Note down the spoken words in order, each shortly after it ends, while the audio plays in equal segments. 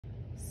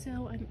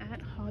So I'm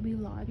at Hobby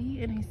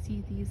Lobby and I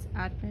see these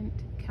advent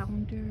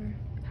calendar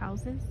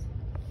houses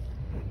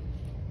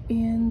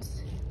and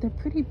they're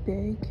pretty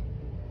big.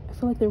 I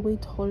feel like they're way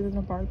taller than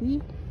a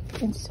Barbie,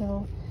 and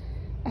so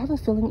I have a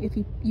feeling if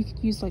you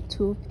could use like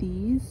 2 of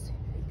these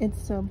and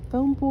some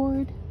foam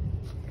board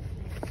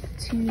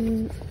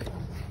to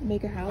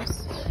make a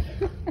house.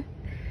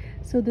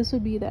 So this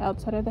would be the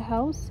outside of the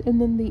house, and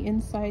then the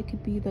inside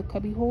could be the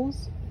cubby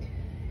holes.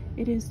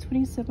 It is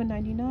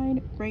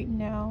 $27.99 right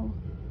now.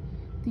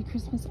 The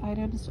Christmas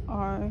items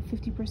are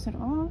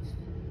 50% off,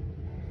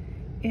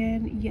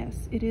 and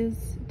yes, it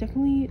is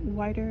definitely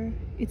wider.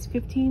 It's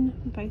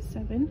 15 by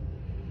 7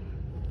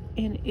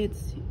 and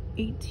it's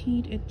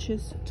 18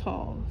 inches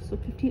tall, so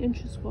 15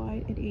 inches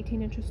wide and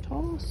 18 inches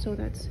tall, so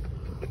that's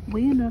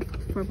way enough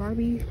for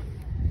Barbie.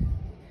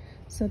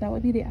 So that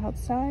would be the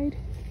outside,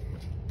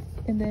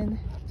 and then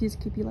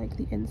just give you like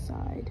the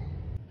inside.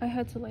 I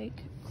had to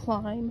like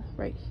climb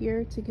right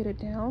here to get it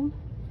down,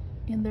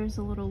 and there's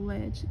a little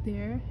ledge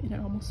there and it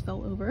almost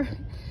fell over.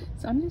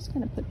 So I'm just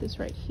gonna put this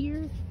right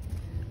here.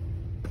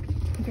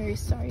 I'm very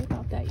sorry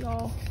about that,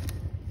 y'all,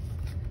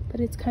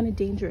 but it's kind of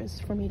dangerous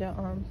for me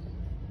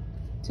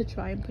to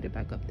try and put it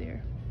back up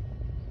there.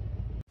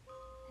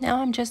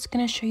 Now I'm just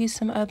gonna show you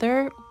some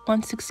other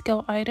 1/6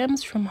 scale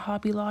items from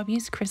Hobby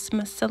Lobby's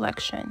Christmas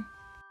selection.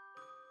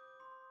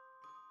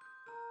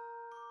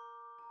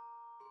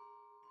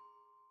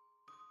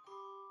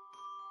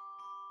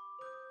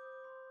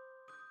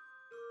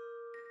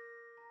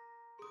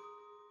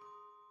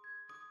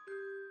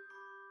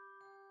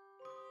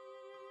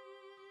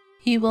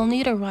 You will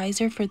need a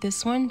riser for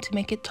this one to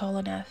make it tall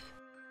enough.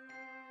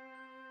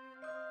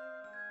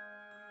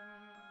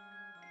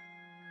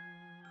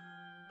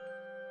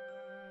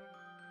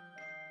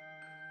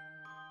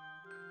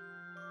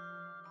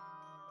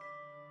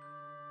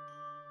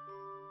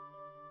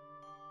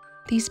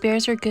 These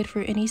bears are good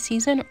for any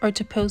season or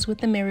to pose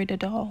with the Merida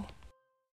doll.